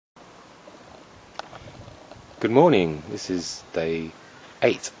Good morning. This is day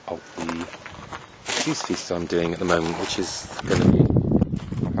 8 of the goose feast I'm doing at the moment, which is going to be, I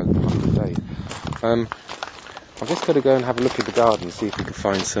hope, 100 days. I'm just going to go and have a look at the garden and see if we can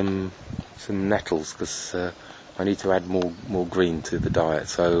find some nettles, because I need to add more green to the diet.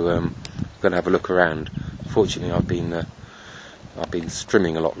 So I'm going to have a look around. Fortunately, I've been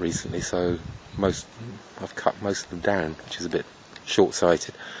strimming a lot recently, so I've cut most of them down, which is a bit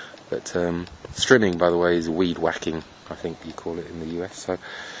short-sighted. But strimming, by the way, is weed whacking, I think you call it in the US. So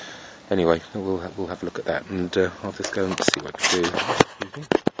anyway, we'll have a look at that, and I'll just go and see what I can do.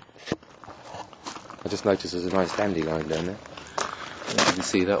 I just noticed there's a nice dandelion down there. You can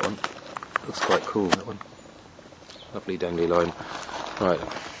see that one. Looks quite cool, that one. Lovely dandelion. Right.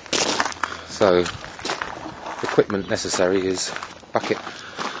 So equipment necessary is bucket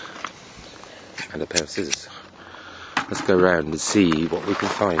and a pair of scissors. Let's go around and see what we can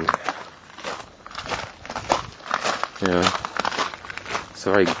find. It's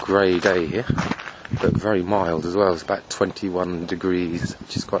a very grey day here, but very mild as well. It's about 21 degrees,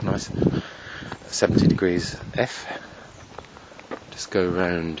 which is quite nice. 70 degrees F. Just go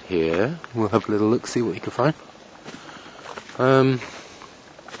around here. We'll have a little look, see what we can find.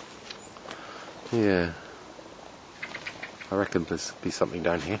 Yeah. I reckon there's be something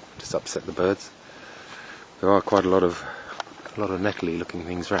down here. Just upset the birds. There are quite a lot of nettly looking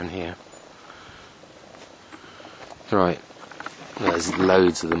things around here. Right, there's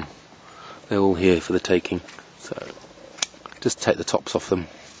loads of them. They're all here for the taking. So just take the tops off them.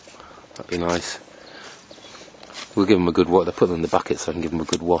 That'd be nice. We'll give them a good wash. I'll put them in the bucket so I can give them a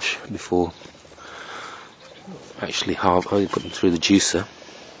good wash before actually put them through the juicer.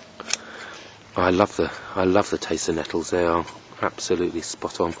 I love the taste of nettles. They are absolutely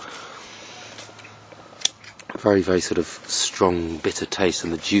spot on. Very, very sort of strong, bitter taste,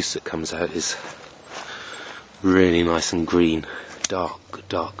 and the juice that comes out is really nice and green, dark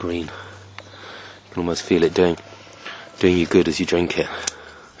green. You can almost feel it doing you good as you drink it.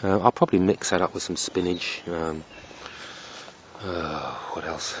 I'll probably mix that up with some spinach. What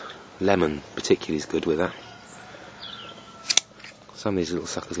else? Lemon particularly is good with that. Some of these little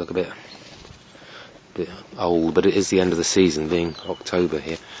suckers look a bit old, but it is the end of the season, being October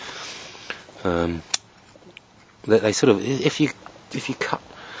here. They sort of, if you cut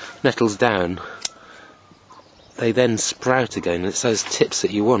nettles down, they then sprout again, and it's those tips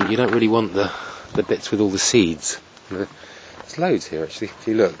that you want. You don't really want the bits with all the seeds. There's loads here actually. If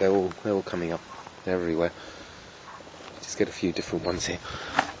you look, they're all coming up. They're everywhere. Just get a few different ones here.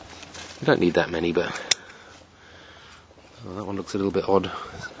 You don't need that many, but that one looks a little bit odd.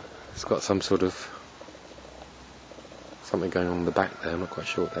 It's got some sort of something going on in the back there. I'm not quite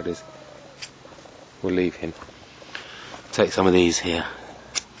sure what that is. We'll leave him. Take some of these here.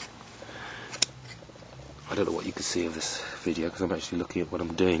 I don't know what you can see of this video because I'm actually looking at what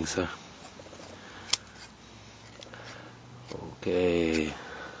I'm doing, so okay.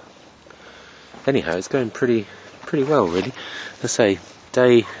 Anyhow, it's going pretty well, really. Let's say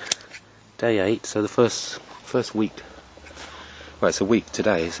day 8, so the first week. Well, it's a week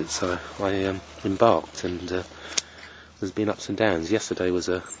today since I embarked, and there's been ups and downs. Yesterday was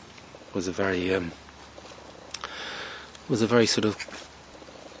a very sort of,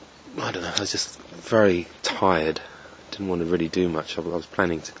 I don't know, I was just very tired. Didn't want to really do much. I was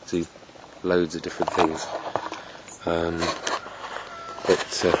planning to do loads of different things, but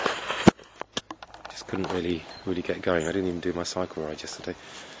just couldn't really get going. I didn't even do my cycle ride yesterday,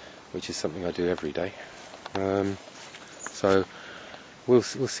 which is something I do every day. So we'll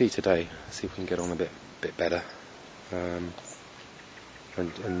see today. See if we can get on a bit better, and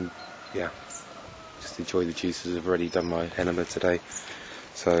yeah. Just enjoy the juices. I've already done my enema today,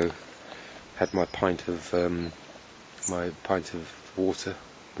 so had my pint of water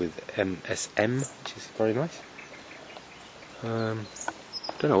with MSM, which is very nice. Don't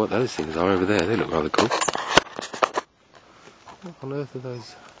know what those things are over there. They look rather cool. What on earth are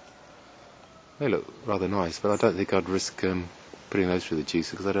those? They look rather nice, but I don't think I'd risk putting those through the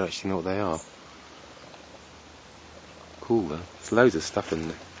juicer because I don't actually know what they are. Cool though. There's loads of stuff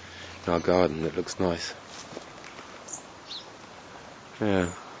in our garden that looks nice.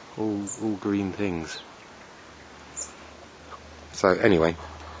 Yeah, all green things. So anyway,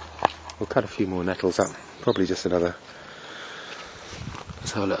 we'll cut a few more nettles up. Probably just another.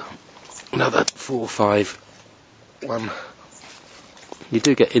 Let's have a look. Another 4 or 5. You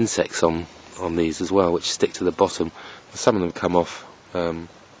do get insects on these as well, which stick to the bottom. Some of them come off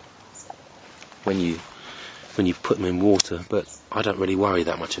when you put them in water, but I don't really worry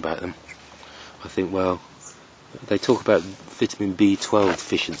that much about them. I think, well, they talk about vitamin B12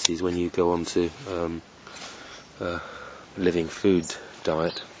 deficiencies when you go on to living food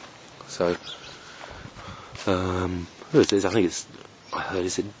diet. So who is this? I heard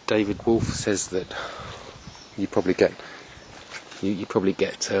is it David Wolf says that you probably get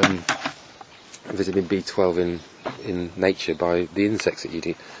vitamin B12 in nature by the insects that you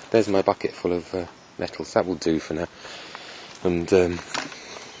eat. There's my bucket full of nettles. That will do for now. And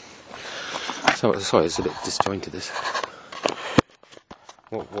so sorry, it's a bit disjointed. This.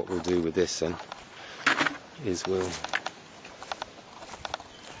 What we'll do with this then is we'll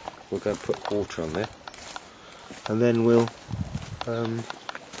go and put water on there, and then we'll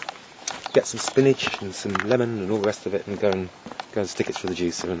get some spinach and some lemon and all the rest of it, and go and stick it through the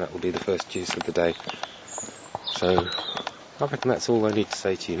juicer, and that will be the first juice of the day. So I reckon that's all I need to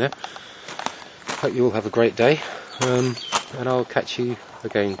say to you now. Hope you all have a great day, and I'll catch you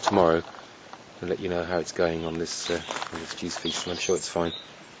again tomorrow and let you know how it's going on this juice feast, and I'm sure it's fine.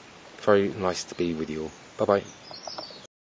 Very nice to be with you all. Bye bye.